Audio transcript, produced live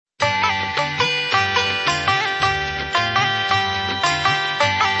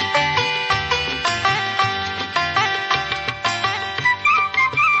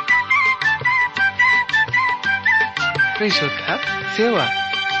ಆತ್ಮೀಶೋಧ ಸೇವಾ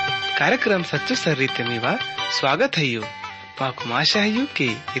कार्यक्रम सच्चो सर्रीते मीवा स्वागत है यू माकु आशा है कि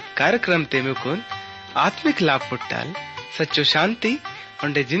इस कार्यक्रम ते मुकुन आत्मिक लाभ पुट्टाल सच्चो शांति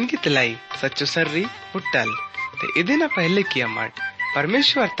उंडे जिंदगी तलाई सच्चो सर्री पुट्टाल ते इदिना पहले किया मट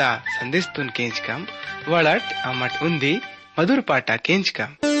परमेश्वर ता संदेश तुन केंच कम वड़ट अमट उंदी मधुर पाटा केंच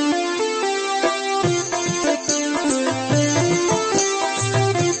कम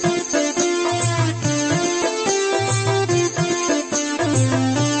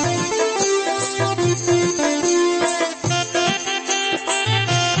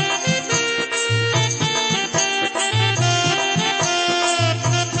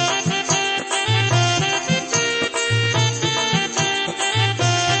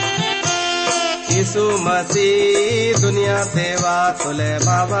यीशु मसीह दुनिया सेवा तुले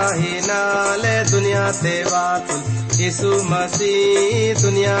बाबा ही नाले दुनिया सेवा तुल यीशु मसीह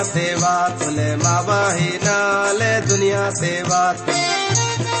दुनिया सेवा तुले बाबा ही नाले दुनिया सेवा तुल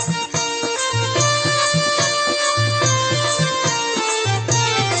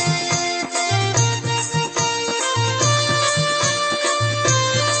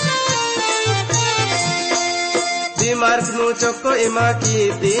बीमार नु चोको इमा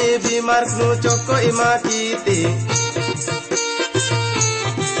कीती बीमार नु चोको इमा कीती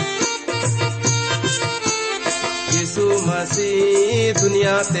यीशु मसीह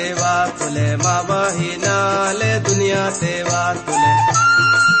दुनिया सेवा तुले बाबा ही नाले दुनिया सेवा तुले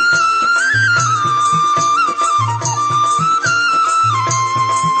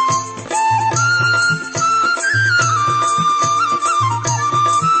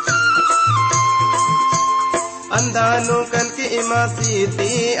अंधानु कन की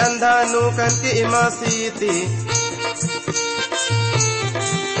इमासीती अंधानु कन की इमासीती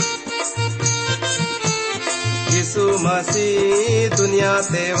यीशु मसीह दुनिया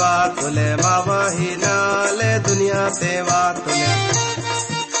सेवा तुले बाबा ही नाले दुनिया सेवा तुले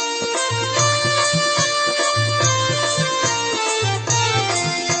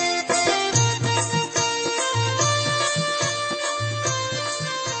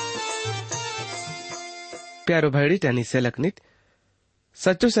प्यारो भाईडी त्यानी सेलकनित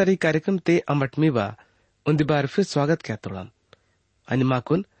सच्चो सरी कार्यक्रम ते अमट मीवा उंदी बार फिर स्वागत क्या तोड़म आणि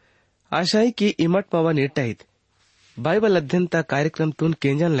माकुन आशाई की इमट मावा नेटाईत बाइबल अध्ययन कार्यक्रम तुन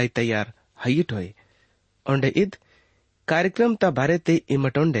केंजन लाई तैयार हयिट होय ओंडे इद कार्यक्रम ता बारे ते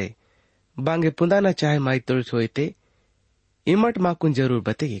इमट ओंडे बांगे पुंदाना चाहे माई तोड़ होयते इमट माकुन जरूर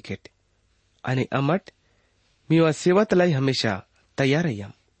बतेगी केट आणि अमट मीवा सेवत लाई हमेशा तैयार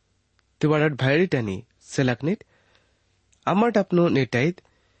अयम तिवाड़ट भाईडी त्यानी सेलकनित अमट अपनो नेटाइत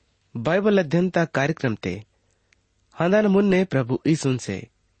बाइबल अध्ययन ता कार्यक्रम ते हंदान मुन्ने प्रभु ईसुन से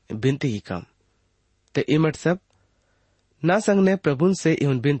बिनती ही कम ते इमट सब ना संगने प्रभुन से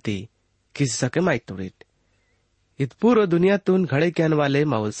इवन बिनती किसी सके माई तोड़ित इत पूरो दुनिया तुन घड़े क्यान वाले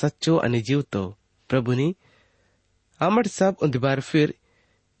माउल सच्चो अनि जीव तो प्रभुनी अमट सब उन्दिबार फिर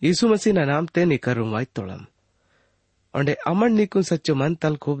यीशु मसीह ना नाम ते निकरू माई तोड़म ओंडे अमट निकुन सच्चो मन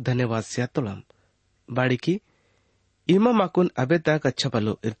तल खूब धन्यवाद सिया तोड़म बाड़ीकी इमा माकुन अबे तक अच्छा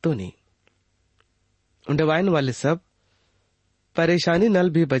पलो इर्तोनी उंडे वाइन वाले सब परेशानी नल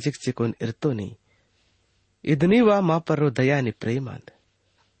भी बजिक चिकुन इर्तोनी इदनी वा मा पर्रो दयानी प्रेमांद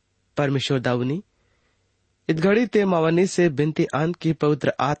परमेश्वर दाउनी इत घड़ी ते मावनी से बिनती आंत की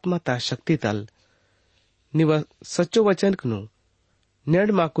पवित्र आत्मा ता शक्ति तल निवा सच्चो वचन कनु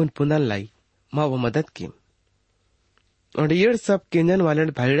नेड माकुन पुनल लाई माव मदद की और ये सब केंजन वाले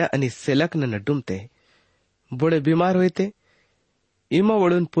भाईड़ा अनि सेलक न नडुमते बड़े बीमार हुए थे इमा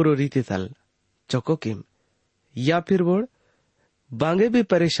वड़ुन पूरो रीति तल चौको किम या फिर वोड़ बांगे भी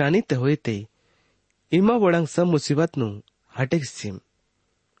परेशानी ते हुए थे इमा वड़ंग सब मुसीबत नु हटेक सिम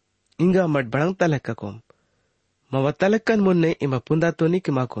इंगा मट बड़ंग तलक कोम मवा तलकन मुन्ने इमा पुंदा तोनी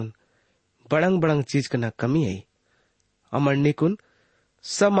के माकुन बड़ंग बड़ंग चीज कना कमी है अमर निकुन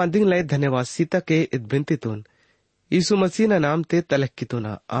सब मादिंग लाई धन्यवाद सीता के इत बिनती तुन यीशु मसीह ना नाम ते तलक की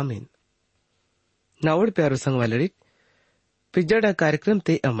तुना आमीन नावड़ प्यारो संग वाले पिज्जाडा कार्यक्रम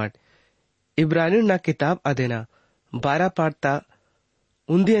ते अमट इब्रानियों ना किताब अदेना 12 पाठता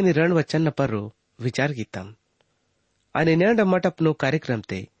उन्दी आणि रण वचन न पर्रो विचार कीतम आणि न्याड अमट अपनो कार्यक्रम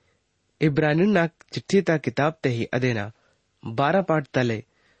ते इब्रानियों ना चिट्ठी ता किताब ते ही अदेना 12 पाठ तले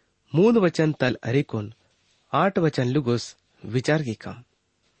 3 वचन तल अरिकुन 8 वचन लुगोस विचार की कम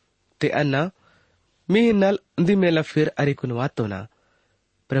ते अन्ना मी नल उन्दी मेला फिर अरिकुन वातो ना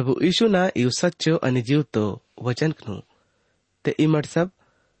प्रभु यीशु ना यू सच्चो अनि जीव तो वचन कनु ते इमट सब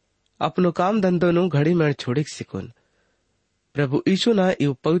अपनो काम धंधो नु घड़ी में छोड़ी सिकुन प्रभु यीशु ना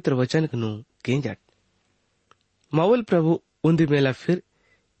यू पवित्र वचन कनु केंजट मावल प्रभु उन्दी मेला फिर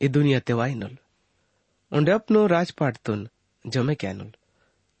ಈ ದುನಿಯಾ ತೆವಾಯಿನೊಲ್ उंडे अपनो राजपाट तुन जमे कैनुल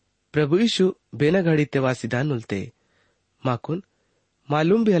प्रभु यीशु बेना घड़ी ते वासिदानुल ते माकुन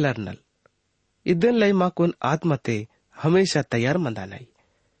मालूम भी हलरनल इदन लई माकुन आत्मते हमेशा तैयार मंदानाई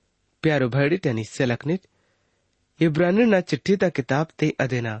प्यारो भैडी टेनी सेलकनिट इब्रानी ना चिट्ठी ता किताब ते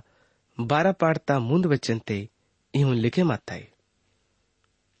अदेना 12 पाड़ता मुंद वचन ते इहुन लिखे माताए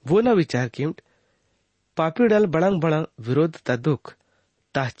वो ना विचार कीमट पापी डल बड़ंग बड़ंग विरोध ता दुख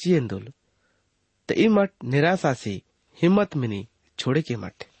ताची एंदुल ते इमट निराशा से हिम्मत मिनी छोड़े के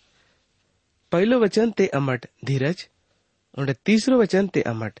मट पहलो वचन ते अमट धीरज और तीसरो वचन ते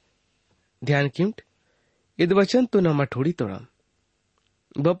अमट ध्यान कीमट इद वचन तो नमट होड़ी तोड़म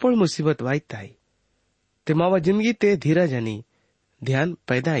बपोड़ मुसीबत वाई ताई ते मावा जिंदगी ते धीरज अनि ध्यान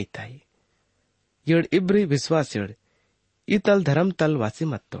पैदा आई ताई यड़ इब्री विश्वास यड़ इतल धर्म तल वासी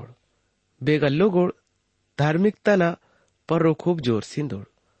मत तोड़ बेगल्लो गोड़ धार्मिकता ना पर्रो खूब जोर सिंदोड़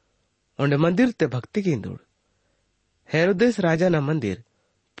और मंदिर ते भक्ति की इंदोड़ हेरोदेस राजा ना मंदिर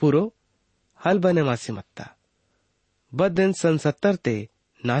पूरो हल बने मासी मत्ता बदन सन 70 ते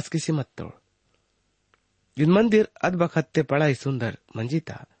नास किसी मत तोड़ इन मंदिर अद बखत ते पढ़ाई सुंदर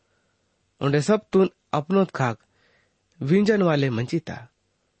मंजीता उन्हें सब तुन अपनोत खाक विंजन वाले मंजीता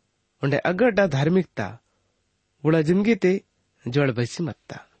उन्हें अगड़ा धार्मिकता उड़ा जिंदगी ते जड़ बैसी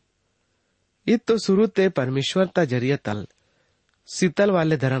मत्ता इत तो शुरू ते परमेश्वर ता जरिया तल शीतल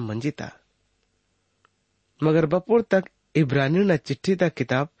वाले धर्म मंजीता मगर बपोर तक इब्रानी ना चिट्ठी ता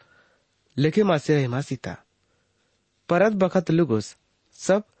किताब लिखे मासी रहे मासीता परत बखत लुगुस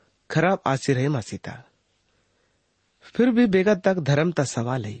सब खराब आसी रहे मासीता फिर भी बेगा तक धर्म ता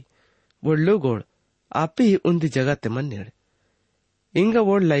सवाल है वो लोगोड़ आप ही उन्दी जगह ते मन्नेड़ इंगा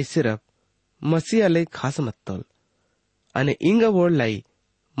वोड़ लाई सिर्फ मसीह अले खास मत्तोल अने इंगा वोड़ लाई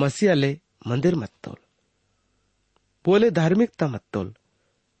मसीह अले मंदिर मत्तोल बोले धार्मिकता मत्तोल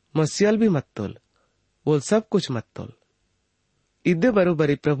मसीहल भी मत्तोल बोल सब कुछ मत्तोल इदे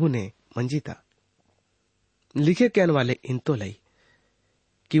बरोबरी प्रभु ने मंजीता लिखे कहन वाले इंतो लाई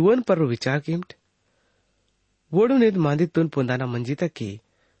कि वन पर विचार कीमट वोडू ने मांदी तुन पुंदाना मंजीता की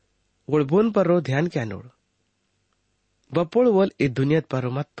वोड़ बोन पर ध्यान क्या नोड़ बपोड़ वोल इ दुनिया पर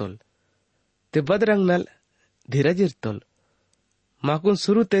मत तोल ते बदरंग नल धीरज इरतोल माकुन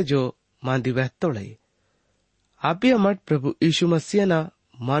शुरू ते जो मांदी वह तोड़े आप ही अमट प्रभु यीशु मसीह ना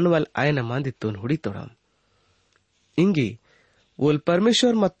मानवल आय न मांदी तुन हुड़ी तोड़म इंगी वोल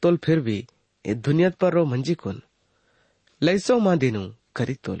परमेश्वर मत तोल फिर भी इ दुनिया पर रो मंजी कुन लैसो मांदी नु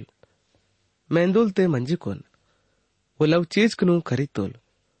करी तोल मेंदुल ते मंजी कुन वो लव चीज कनु करी तोल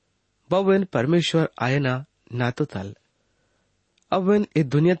बवन परमेश्वर आयना ना तो तल अब वन इ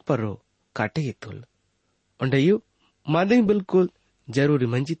दुनिया पर रो काटे ही तोल उंडे यू मादे बिल्कुल जरूरी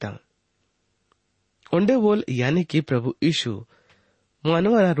मंजीता उंडे बोल यानी कि प्रभु यीशु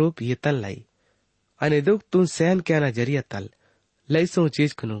मानवाना रूप ये तल लाई अने दुख तुम सहन क्या ना जरिया तल लैसो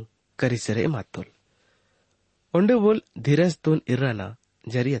चीज कनु करी सरे मातोल उंडे बोल धीरज तुन इर्राना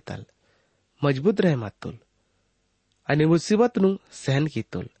जरिया तल मजबूत रहे मातोल अने मुसीबत नु सहन की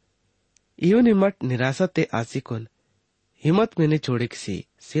तोल इयो निमट निराशा ते आसिकोन हिम्मत में ने छोड़े किसी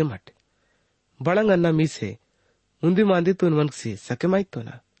से मट बड़ंग अन्ना मी से उन्दी मांदी तुन मन से सके माई तो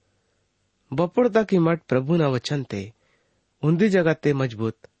ना बपोड़ तक मट प्रभु ना वचन ते उन्दी जगह ते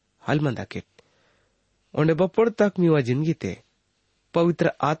मजबूत हल मंदा के उन्हें बपोड़ तक मीवा जिंदगी ते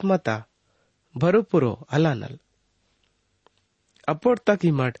पवित्र आत्मा ता भरोपुरो हलानल अपोड़ तक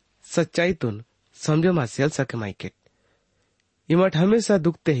मट सच्चाई तुन समझो मा सेल सके माई के इमट हमेशा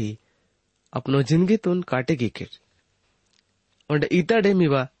दुखते ही अपनो जिंदगी तुन काटेगी किट और इता डे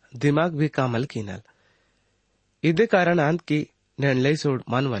मीवा दिमाग भी कामल कीनल इदे कारण अंत की निर्णय सोड़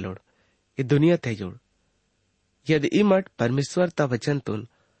मानवालोड़ इ दुनिया थे जोड़ यदि इमट परमेश्वर ता वचन तुन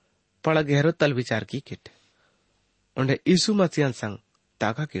पड़ा गहरो तल विचार की किट और यीशु मसीह संग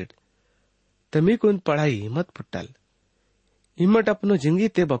ताका किट तमी कुन पढ़ाई हिम्मत पुट्टल इमट अपनो जिंदगी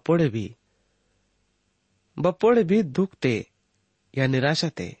ते बपोड़े भी दुख ते या निराशा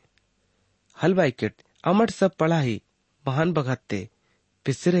ते हलवाई किट अमट सब पढ़ाई महान भगत ते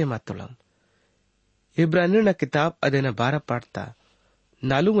पिसरे मातुलम इब्रानी ना किताब अदेना 12 पाठता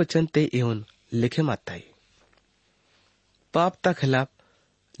नालू वचन ते एवं लिखे माताई पाप ता खिलाफ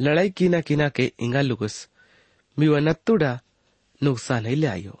लड़ाई कीना के इंगा लुगुस मीवा नत्तुडा नुकसान ही ले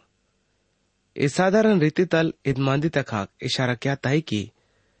आयो इस साधारण रीति तल इदमांदी तक इशारा क्या ताई की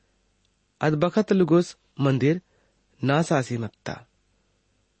अदबखत लुगुस मंदिर नासासी मत्ता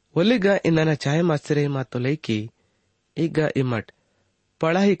वलिगा इनाना चाहे मास्tere मातोले की इगा इमट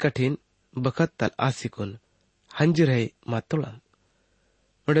पढ़ा ही कठिन बखत तल आसिकुन हंज रहे मातोलम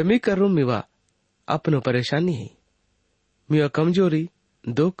उड़मी करूं मिवा अपनो परेशानी है मिवा कमजोरी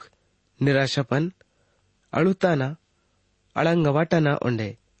दुख निराशापन अळुताना अळंगवाटाना ओंडे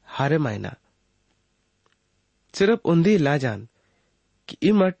हारे मायना सिर्फ उन्दी लाजान कि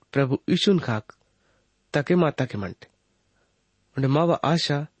इमट प्रभु ईशुन खाक तके माता के मंटे उन्हें मावा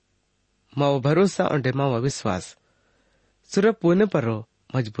आशा मावा भरोसा उन्हें मावा विश्वास सिर्फ पुणे पर रो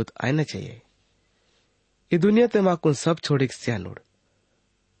मजबूत आना चाहिए। ये दुनिया ते माकुन सब छोड़ी सियानुड़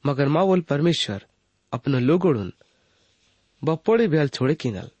मगर मावोल परमेश्वर अपनो लोगोड़ुन बपोड़े ब्याल छोड़े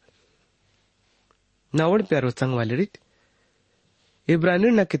किनल नावड़ प्यारो संग वाले रिट इब्रानी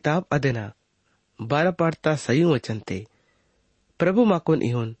न किताब अदेना 12 पाठता सही वचनते प्रभु माकोन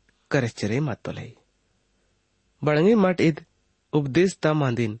इहोन करचरे मातोले बड़ंगे मट इद उपदेश ता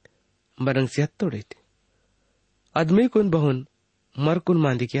मांदिन बरंग सिहत्तोड़ित आदमी कुन बहुन मर कुन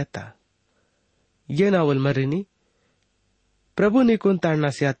मांदी किया था ये नावल मरिनी प्रभु ने कुन ताड़ना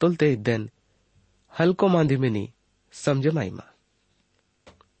सिया तोलते दिन हल्को मांदी मिनी समझ माईमा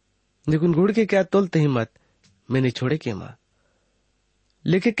निकुन गुड़ के क्या तोलते हिम्मत मैंने छोड़े के माँ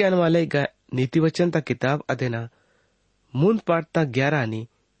लिखे कहने वाले नीति वचन ता किताब अदेना मूंद पाठता 11 आणि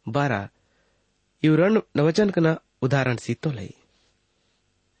 12 इवरण नवचन कना उदाहरण सीतो लई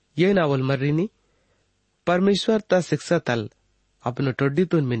ये नावल मर्रीनी परमेश्वर ता शिक्षा तल अपनो टोड्डी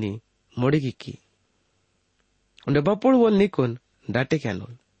तुन मिनी मोड़ेगी की उन्हें बपोड़ वोल निकुन डाटे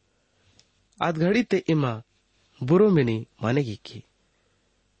कैनोल आध घड़ी ते इमा बुरो मिनी मानेगी की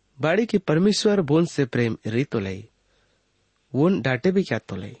बाड़ी की परमेश्वर बोन से प्रेम रीतो लई वोन डाटे भी क्या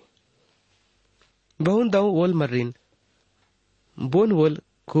तो लई बहुन दाऊ वोल मर्रीन बोन वोल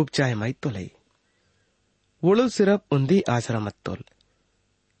खूब चाहे माई तो लई वोलो सिर्फ उन्दी आसरा मत तोल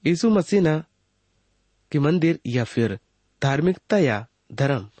यीशु मसीह ना कि मंदिर या फिर धार्मिकता या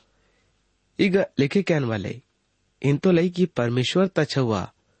धर्म इगा लिखे कहन वाले इन तो लई की परमेश्वर ता छुआ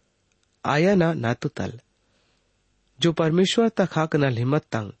आया ना नातु तल जो परमेश्वर ता खाक ना हिम्मत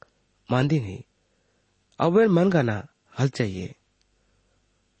तंग मांदी नहीं अवर मन गाना हल चाहिए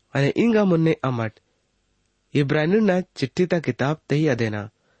अने इंगा मुन्ने अमट इब्रानी ना चिट्ठी ता किताब तही अदेना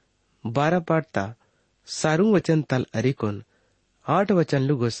 12 पाठता सारू वचन तल अरिकुन 8 वचन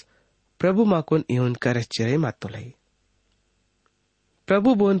लुगुस प्रभु माकुन इहुन करचरे मातोलाई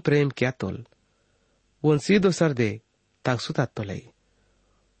प्रभु बोन प्रेम क्या तोल वोन सीधो सर दे ताकसुता तोलाई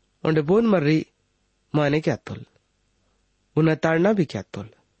उन्हें बोन मर्री माने क्या तोल उन्हें ताड़ना भी क्या तोल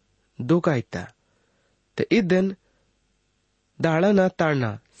दो का इतना ते इस दिन दाड़ा ना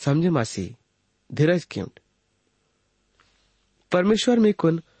ताड़ना समझे मासी धीरज क्यों परमेश्वर में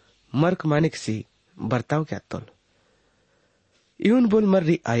कुन मर्क मानिक सी बर्ताव क्या तोल इउन बोल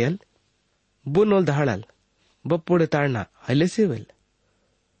मर्री आयल बुनोल दहाड़ल बप्पोड़े ताड़ना हले से वेल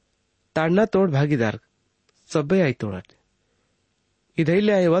ताड़ना तोड़ भागीदार सब्बे आई तोड़ट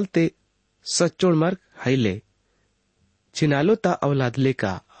इधैले आए वलते सच्चोड़ मर्क हाइले छिनालो ता औलाद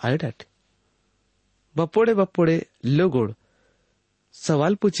लेका आयडट बप्पोड़े बप्पोड़े लोगोड़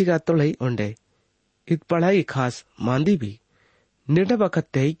सवाल पूछेगा तोड़ई ओंडे इत पढ़ाई खास मांदी भी निडा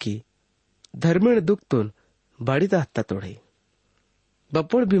बखत है की धर्मेण दुख तुन बाड़ी दाता तोड़ई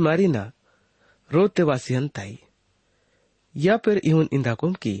बप्पोड़ बीमारी ना रोते वासी अंताई या फिर इहुन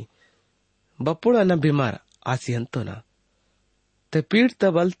इंदाकुम की बप्पोड़ा ना बीमार आसी अंतो ना ते पीड़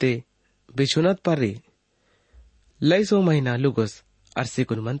तबलते बिशुनत पारी लई 100 महीना लुगोस अरसी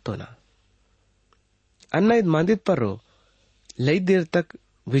कुन मनतो ना अन्ना इत मांदित पर रो लई देर तक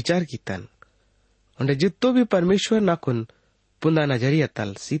विचार की तन उन्हें जितो भी परमेश्वर नाकुन पुंदा नजरिया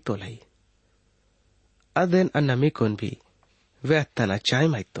तल सीतो लाई अदेन अन्ना मिकुन भी वह तना चाय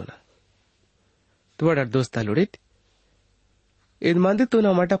माइतो ना तुवाडा दोस्ता लुड़ित इन मांदितो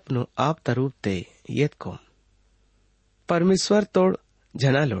ना मटपनु आप तरूप ते येत को परमेश्वर तोड़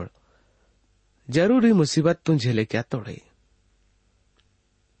जना लोड़ जरूरी मुसीबत तुम झेले क्या तोड़े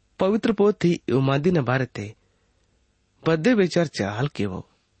पवित्र पोथी उमादी न भारते बद्दे विचार चाल के वो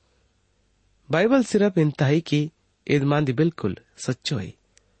बाइबल सिर्फ इंतहाई की इदमांदी बिल्कुल सच्चो है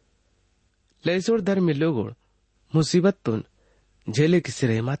लैसोड़ धर्मी लोगों मुसीबत तुन झेले की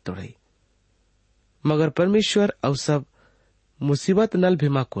सिरे मात तोड़े मगर परमेश्वर अव सब मुसीबत नल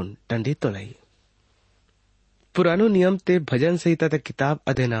भीमाकुन टंडी तोड़े पुरानो नियम ते भजन संहिता ते किताब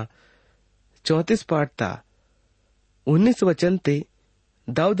अदेना 34 पाठता 19 वचन ते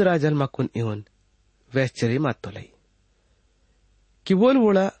दाऊद राजल माकुन इवन वैश्चर्य मातोलाई कि बोल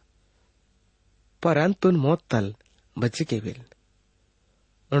वोड़ा परांतुन मौत तल बच्चे के वेल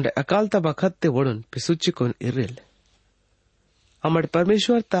उन्हें अकाल ता बखत ते वोड़ुन पिसुच्ची कुन इरेल अमर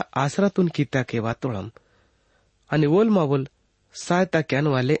परमेश्वर ता आसरा तुन कीता के वातोड़म अनि वोल मावोल सहायता कैन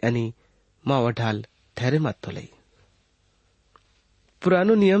वाले अनि मावा ढाल ठहरे मातोलाई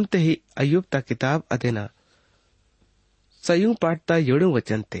पुरानो नियम ते ही अयुब ता किताब अदेना सयूं पाठता 7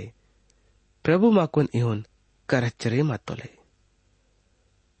 वचन ते प्रभु माकुन इहुन करच्चरे मातोले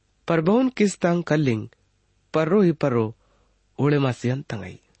पर बहुन किस तांग कल्लिंग पर्रो ही पर्रो उड़े मासियन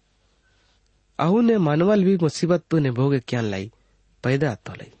तंगाई आहू ने मानवाल भी मुसीबत तू ने भोगे क्यान लाई पैदा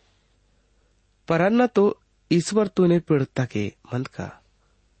तोले पर अन्ना तो ईश्वर तूने पीड़ता के मंद का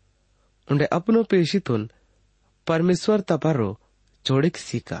उन्हें अपनों पेशितुन परमेश्वर तपारो छोड़िक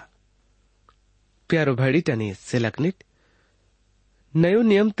सीका प्यारो भाड़ी टनी सेलकनिट नयो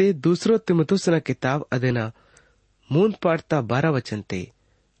नियम ते दूसरो तिमुथुस ना किताब अदेना मूंद पाड़ता 12 वचन ते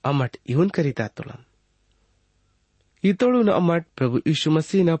अमट इहुन करिता तुलम इतोड़ू न अमट प्रभु यीशु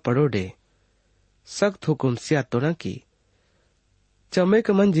मसीह ना पड़ोडे सख्त हुकुम सिया तोड़ा की चमे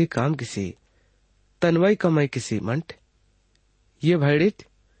कमन जी काम किसी तनवाई कमाई किसी मंट ये भाड़िट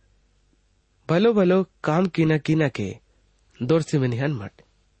भलो भलो काम कीना के दौर से मिनिहन मट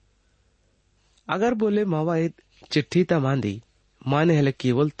अगर बोले मावा चिट्ठी ता मांदी माने हले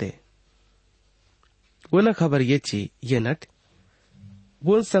की बोलते वो न खबर ये ची ये नट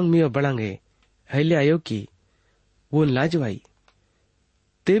वो संग मियो बड़ांगे हले आयो की वो लाजवाई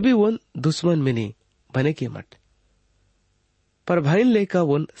ते भी वो दुश्मन मिनी बने के मट पर भाईन लेका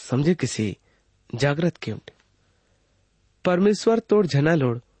वो समझे किसी जागृत के उठ परमेश्वर तोड़ झना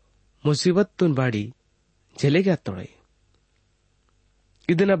लोड़ मुसीबत तुन बाड़ी झेले गया तोड़े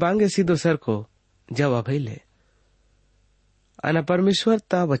इदना बांगे सीधो सर को जवाब ले अना परमेश्वर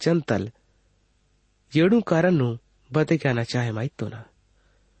ता वचन तल येड़ू कारण नु बते क्या ना चाहे माई तो ना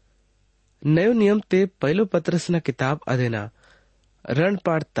नयो नियम ते पहलो पत्रस ना किताब अदेना रण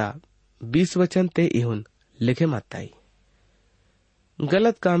पाड़ता 20 वचन ते इहुन लिखे माताई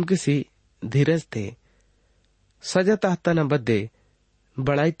गलत काम किसी धीरज थे सजा ताहता न बदे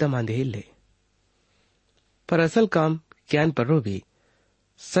बड़ाई तमांधे ले पर असल काम ज्ञान पर भी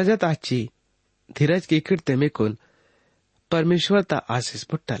सजा ताची धीरज की किरते में कुन परमेश्वर ता आशीष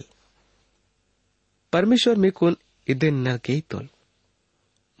पुट्टल परमेश्वर में कुन इदे नल के तोल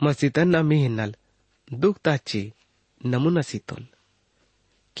मसीतन न मी नल दुख ताची नमुना सी तोल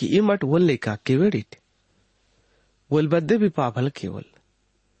कि इमट वोल लेका केवेडिट वोल बद्दे भी पाभल केवल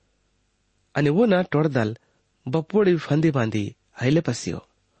आणि वो ना टोड़दल बप्पोड़ी फंदी बांधी हाइले पसियो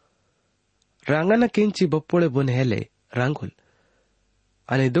रांगाना किंची बप्पोड़े बुने हेले रांगुल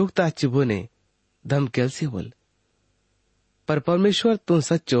आणि दुखता अच्छी बुने धम केलसी बोल पर परमेश्वर तू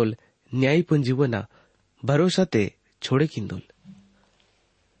सच्चोल न्यायी पुंजी बुना भरोसा ते छोड़े किंदुल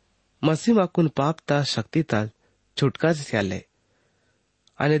मसीह माकुन पापता शक्तिता छुटकार से आले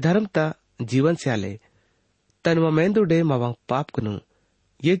आणि धर्मता जीवन से आले तनवा मेंदु डे मावा पाप कनु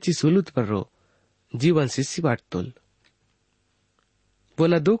ये ची सुलुत पर रो जीवन सिसी बाट तुल वो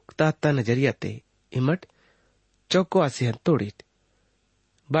न दुख ताता नजरिया ते इमट चौको आसी तोड़ित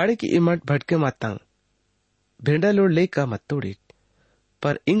बाड़े की इमट भटके मातांग भेंडा लोड ले का मत तोड़ित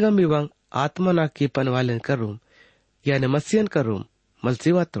पर इंगम इवंग आत्मा ना की पनवालन करूम यानी मसीहन करूम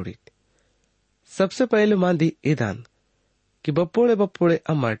मलसीवा तोड़ित सबसे पहले मांदी ईदान कि बप्पोड़े बप्पोड़े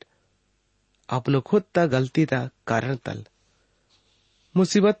अमट अपनो खुद ता गलती ता कारण तल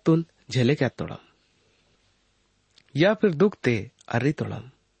मुसीबत तुन झेले क्या तोड़म या फिर दुख ते अर्री तोड़म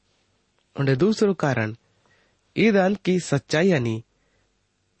उन्हें दूसरो कारण ईदान की सच्चाई यानी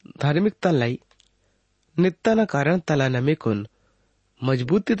धार्मिकता लाई नित्ता न कारण तला नमेकुन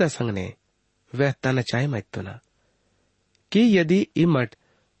मजबूती ता संगने वहता न चाहे मैत्तो ना कि यदि इमट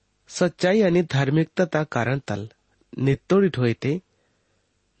सच्चाई यानी धार्मिकता ता कारण तल नित्तोड़ित होए ते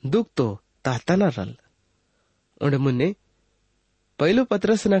दुख तो ताता न रल उन्हें मुन्ने पहलो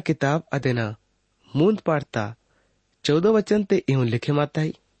पत्रस ना किताब अदेना मूंद पाड़ता 14 वचन ते इहुन लिखे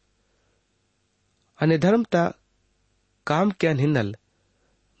माताई अने धर्मता काम क्या हिन्नल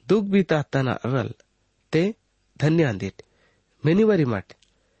दुख भी ताता न रल ते धन्य आंदित मिनी वरी मट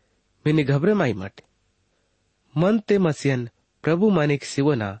मिनी घबरे माई मट मन ते मसियन प्रभु मानिक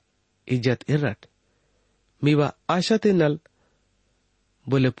सिवना इज्जत इरट मीवा आशा ते नल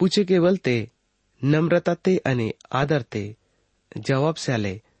बोले पूछे केवल ते नम्रता ते अने आदर ते जवाब से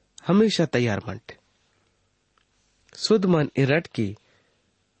आले हमेशा तैयार मंट सुध मन इरट की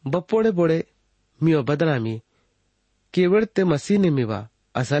बप्पोड़े बोड़े मियो बदनामी केवड़ ते मसीह ने मीवा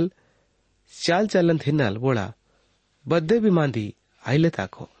असल चाल चलन थिन्नल बोड़ा बद्दे भी मांदी आइले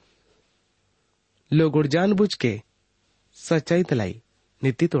ताको लोग जानबूझ के सच्चाई तलाई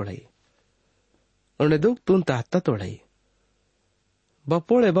नीति तोड़ाई उन्हें दुख तुन ताहता तोड़ाई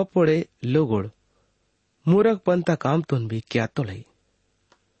बप्पोड़े बप्पोड़े लोगोड़ मूरख पंता काम तुन भी क्या तोड़ाई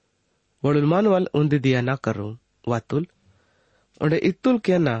वड़ुल मानवाल उन्दी दिया ना करूं वातुल उन्हें इत्तुल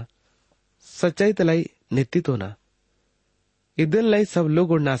क्या ना सच्चाई तलाई नीति तो ना इदन लाई सब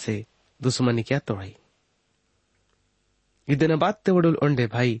लोग उड़ना से दुश्मनी क्या तोड़ाई इदन बात ते वड़ुल उन्डे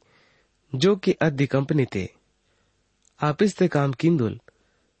भाई जो कि अद्दी कंपनी ते ऑफिस ते काम किंदुल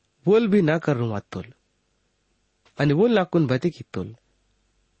वोल भी ना कर रुमातुल आणि वोल लाकून बते कितुल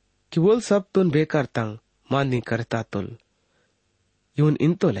कि वोल सब तुन बेकार तंग मांदी करता तुल यून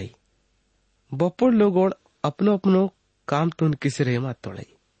इंतो लाई बपोड़ लोगोड़ अपनो अपनो काम तुन किसरे मा तोड़ई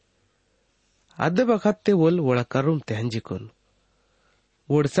आदे बखत ते वोल वोड़ा करूम ते हंजिकुन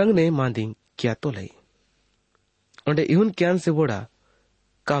वोड़ संग ने मांदी क्या तो लाई उन्हें इहुन क्यान से वोड़ा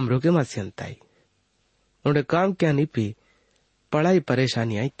काम रोके मा सियंताई उन्हें काम क्या निपी पढ़ाई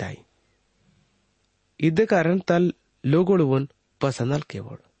परेशानी आई ताई इदे कारण तल लोगोड़ वोन पसंदल के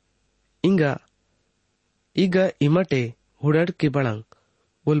वोड़ इंगा इगा इमटे हुड़ड़ के बड़ंग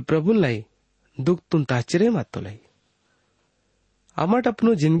वोल प्रभुन लाई दुख तुन ताचरे मातो लाई अमट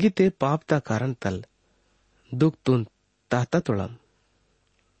अपनो जिंदगी ते पाप ता कारण तल दुख तुन ताता तोड़म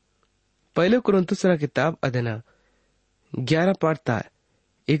पहले कुरिन्थुसरा किताब अदेना 11 पाठता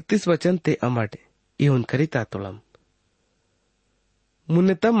 31 वचन ते अमट इहुन करिता तोड़म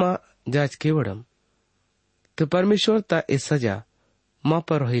मुन्ने तम्मा जांच केवड़म तो परमेश्वर ता इस सजा मां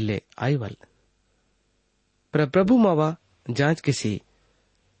पर हिले आईवल पर प्रभु मावा जांच किसी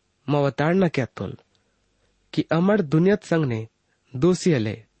मावा ताड़ना क्या तोल कि अमर दुनियात संग ने दोषी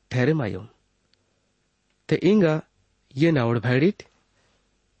हले ठहरे मायो ते इंगा ये नावड़ भैडिट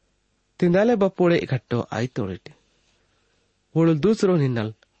तिंदाले बपोड़े इकट्ठो आई तोड़िट वोड़ुल दूसरो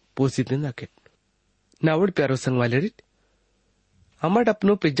निन्नल पोसी तिंदा किट नावड़ प्यारो संग वालेरिट अमर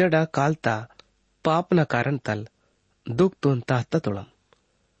अपनो पिज्जड़ा कालता पाप न कारण तल दुख तोन ताहता तोड़म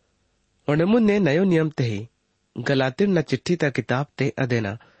और मुन्ने नयो नियम ते ही गलातिर न चिट्ठी ता किताब ते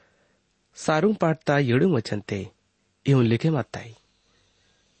अदेना सारूं पाठता येड़ू वचन ते इहुन लिखे माताई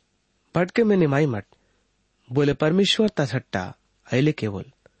भटके में निमाई मट बोले परमेश्वर ता छट्टा आइले के बोल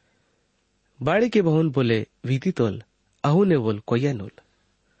बाड़ी के बहुन बोले वीती तोल अहू ने बोल कोया नूल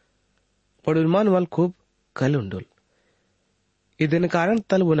पड़ुलमान वाल खूब कल उंडुल इदन कारण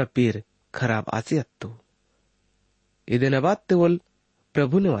तल वो न पीर खराब आसी अत्तू इदन बात ते बोल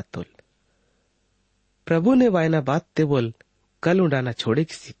प्रभु ने वातोल प्रभु ने वायना बात ते बोल कल उड़ाना छोड़े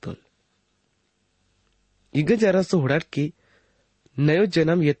किसी तोल इग जरा सो हुड़ाट की नयो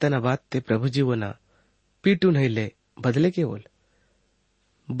जन्म येतना बात ते प्रभु जी वना पीटू नहीं ले बदले के बोल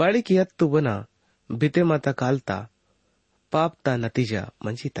बाड़ी की अत्तु बना बीते माता कालता पापता नतीजा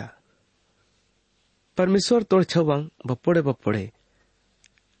मंजिता परमेश्वर तोड़ छवंग बपोड़े बपोड़े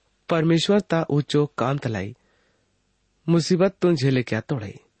परमेश्वर ता ऊंचो काम तलाई मुसीबत तुन झेले क्या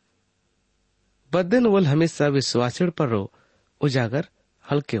तोड़े बदन वोल हमेशा विश्वासिड़ पर रो उजागर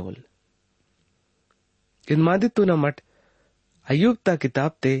हल्के वोल इनमादी तू न मट अयूब ता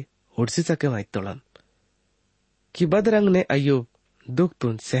किताब ते उड़सी सके माई तोड़म कि बदरंग ने अयूब दुख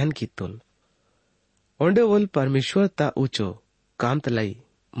तुन सहन की तुल ओंडे वोल परमेश्वर ता ऊंचो काम तलाई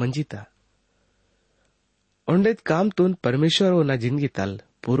मंजिता ओंडे काम तुन परमेश्वर वो न जिंदगी तल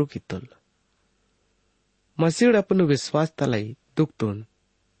पूरू की तुल मसीड़ अपन विश्वास तलाई दुख तुन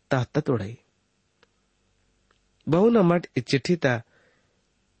ताहता तोड़ाई बहु न मट चिट्ठी ता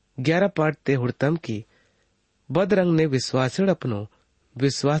 11 पाठ ते हुड़तम की बदरंग ने विश्वासिड़ अपनो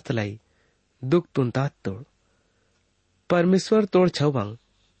विश्वास तलाई दुख तुन तात तोड़ परमेश्वर तोड़ छवंग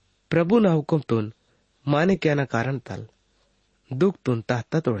प्रभु ना हुकुम तुन माने क्या न कारण तल दुख तुन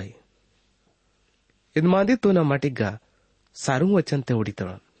ताहता तोड़ाई इदमादी तुन मटिगा सारू वचन ते उड़ी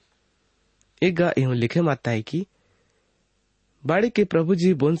तोड़ इगा इहुं लिखे माताई की बाड़ी के प्रभु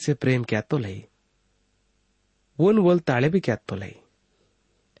जी बोन से प्रेम क्या तो लई वोन वोल ताले भी क्या तो लई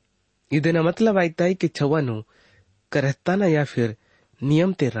इदेना मतलब आईता है कि छवानु करहताना या फिर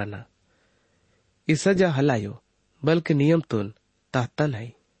नियम ते रहना इस सजा हलायो बल्कि नियम तुन ताहता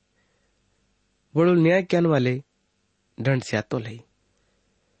नहीं बड़ो न्याय क्यान वाले ढंड से तो लई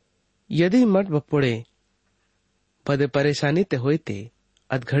यदि मट बपोड़े पदे परेशानी ते होई ते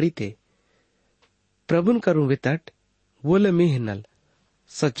अधघड़ी ते प्रभुन करूं वितट वोले मी हिन्नल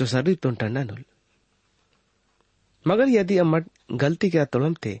सच्चो सरी तुन टंडा नुल मगर यदि अमट गलती क्या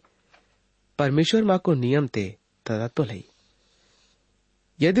तोड़म ते परमेश्वर माँ को नियम ते तदा तो लई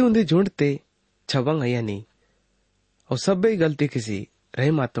यदि उन्दी झुंड ते छवंग या नहीं और सब्बे गलती किसी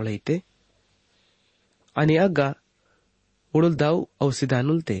रही माँ तोड़ई ते अनि अग्गा उड़ुल दाऊ और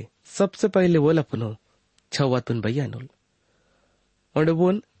सिदानुल ते सबसे पहले वोल अपनो छवा तुन भैया नुल और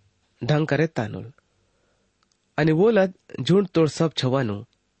बोन ढंग करे तानुल अनि वोल झुंड तोड़ सब छवानु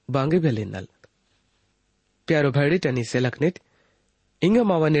बांगे भेले नल प्यारो भाईडी टनी से लखनेट इंगा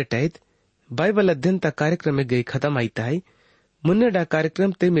मावा ने टैत बाइबल अध्ययन तक कार्यक्रम में गई खत्म आई ताई मुन्ने डा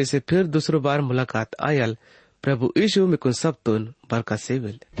कार्यक्रम ते में से फिर दूसरो बार मुलाकात आयल प्रभु यीशु में कुन सब तुन बरकत से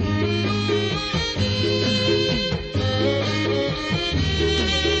विल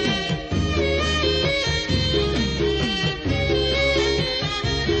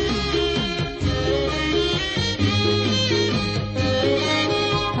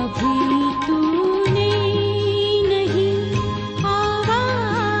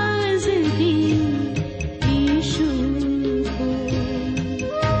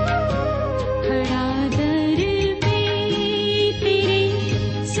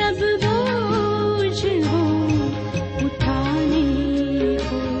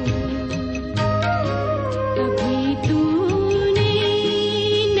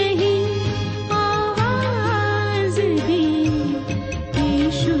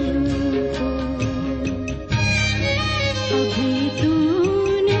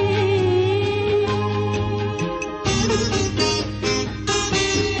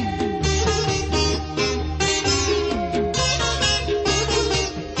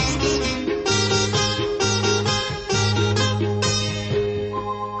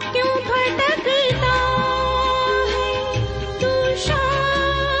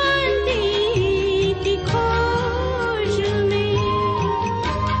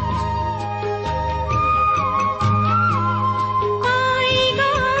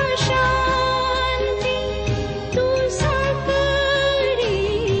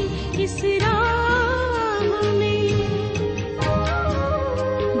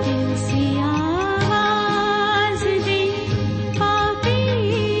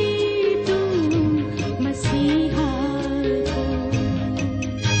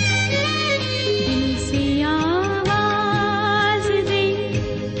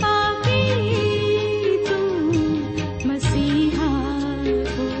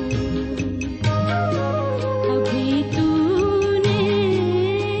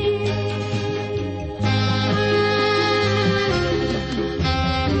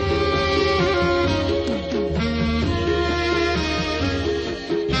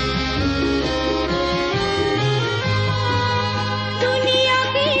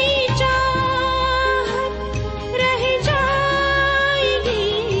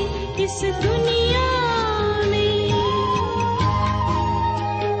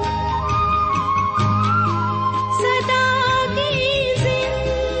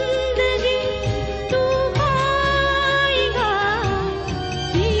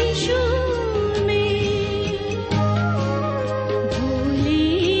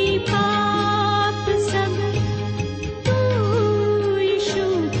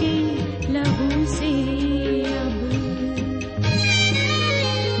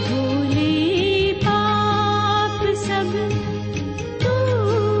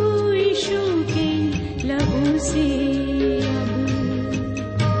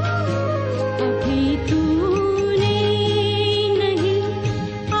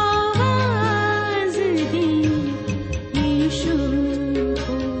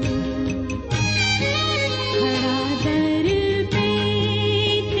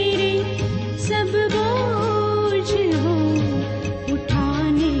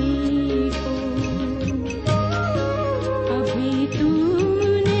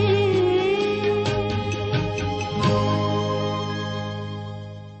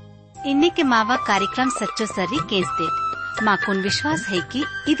ಇನ್ನಕ್ಕೆ ಮಾವ कार्यक्रम सच्चो सर्री केंसते माकुन विश्वास है कि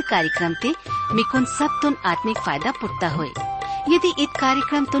ईद कार्यक्रम ते मिकुन सब तुन आत्मिक फायदा पुटता होए। यदि ईद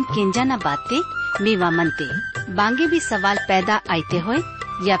कार्यक्रम तुन किंजा न बाते मीवा मनते बांगे भी सवाल पैदा आते होए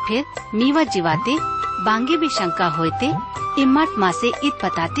या फिर मीवा जीवाते बांगे भी शंका होते इम्मत माँ से ईद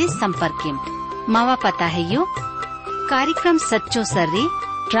पताते संपर्क मावा पता है यो कार्यक्रम सच्चो सर्री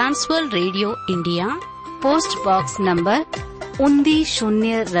Trans World radio India post box number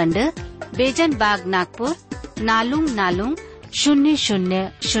 1902 basin बाग नागपुर नालुंग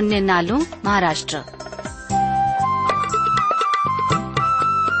 0004 महाराष्ट्र।